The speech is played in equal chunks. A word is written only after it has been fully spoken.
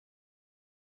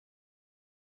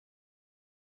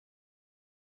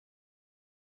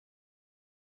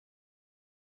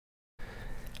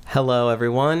Hello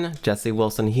everyone, Jesse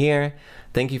Wilson here.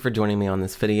 Thank you for joining me on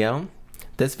this video.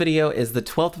 This video is the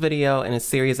 12th video in a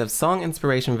series of song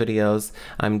inspiration videos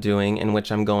I'm doing in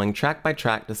which I'm going track by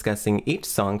track discussing each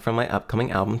song from my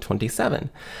upcoming album 27.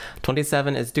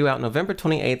 27 is due out November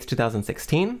 28th,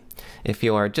 2016. If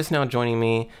you are just now joining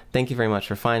me, thank you very much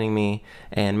for finding me,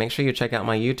 and make sure you check out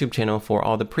my YouTube channel for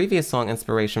all the previous song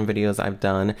inspiration videos I've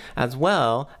done, as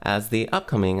well as the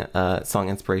upcoming song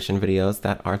inspiration videos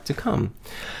that are to come.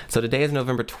 So today is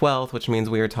November 12th, which means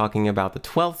we are talking about the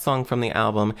 12th song from the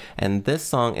album, and this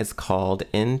song is called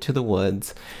Into the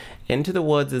Woods. Into the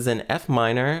Woods is in F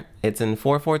minor, it's in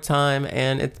 4/4 time,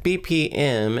 and its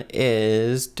BPM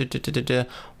is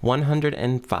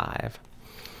 105.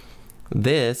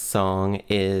 This song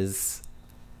is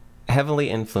heavily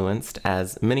influenced,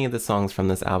 as many of the songs from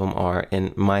this album are,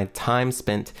 in my time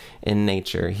spent in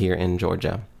nature here in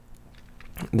Georgia.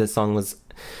 This song was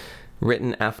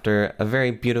written after a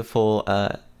very beautiful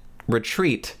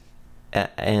retreat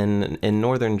in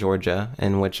northern Georgia,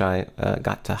 in which I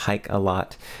got to hike a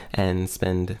lot and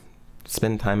spend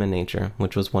time in nature,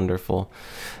 which was wonderful.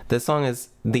 This song is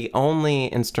the only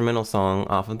instrumental song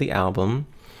off of the album.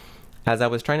 As I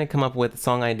was trying to come up with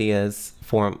song ideas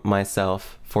for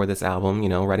myself for this album, you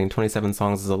know, writing 27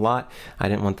 songs is a lot. I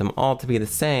didn't want them all to be the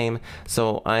same,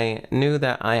 so I knew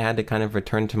that I had to kind of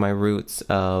return to my roots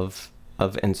of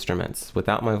instruments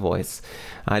without my voice.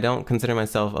 I don't consider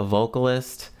myself a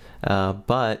vocalist,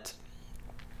 but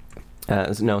I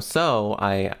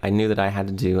knew that I had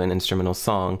to do an instrumental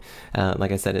song.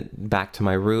 Like I said, back to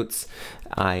my roots.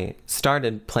 I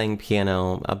started playing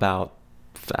piano about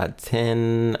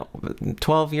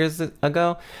 12 years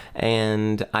ago,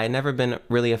 and I had never been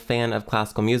really a fan of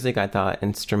classical music. I thought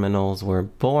instrumentals were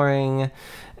boring,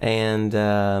 and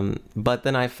but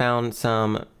then I found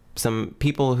some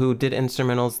people who did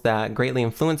instrumentals that greatly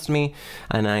influenced me,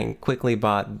 and I quickly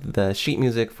bought the sheet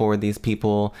music for these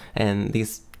people, and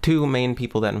these two main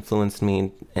people that influenced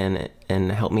me and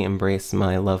helped me embrace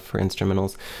my love for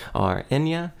instrumentals are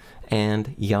Enya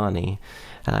and Yanni.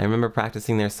 I remember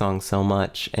practicing their songs so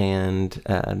much, and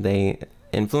they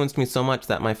influenced me so much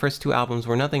that my first two albums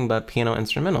were nothing but piano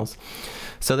instrumentals.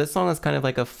 So this song is kind of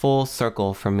like a full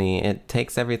circle for me. It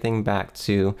takes everything back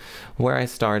to where I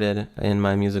started in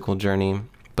my musical journey,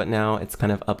 but now it's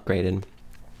kind of upgraded.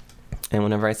 And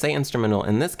whenever I say instrumental,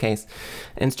 in this case,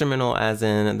 instrumental as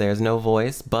in there's no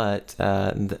voice, but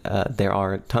there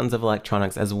are tons of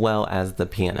electronics as well as the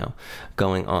piano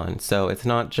going on. So it's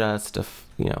not just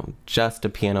just a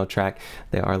piano track.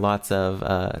 There are lots of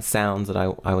sounds that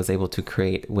I was able to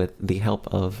create with the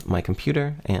help of my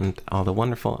computer and all the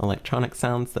wonderful electronic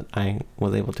sounds that I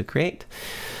was able to create.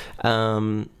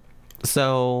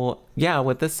 So yeah,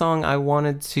 with this song, I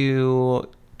wanted to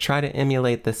try to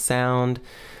emulate the sound,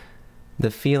 the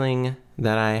feeling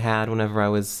that I had whenever I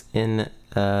was in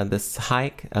this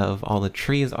hike of all the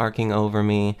trees arcing over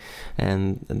me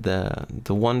and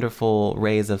the wonderful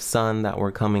rays of sun that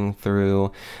were coming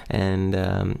through, and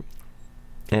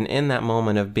in that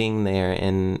moment of being there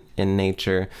in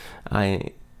nature,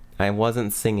 I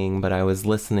wasn't singing, but I was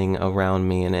listening around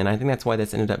me, and I think that's why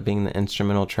this ended up being the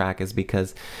instrumental track, is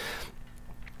because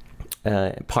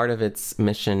part of its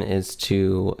mission is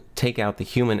to take out the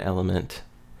human element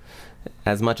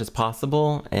as much as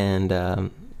possible, and so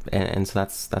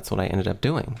that's what I ended up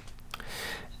doing.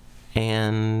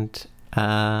 And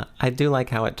I do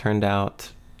like how it turned out.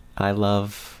 I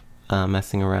love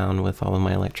messing around with all of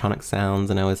my electronic sounds,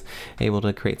 and I was able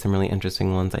to create some really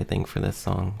interesting ones, I think, for this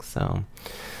song. So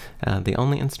the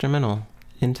only instrumental,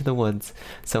 Into the Woods.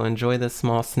 So enjoy this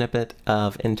small snippet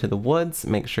of Into the Woods.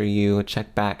 Make sure you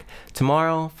check back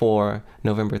tomorrow for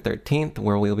November 13th,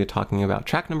 where we'll be talking about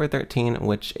track number 13,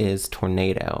 which is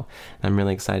Tornado. I'm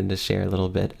really excited to share a little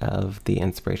bit of the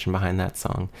inspiration behind that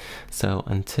song. So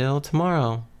until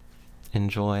tomorrow,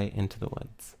 enjoy Into the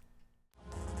Woods.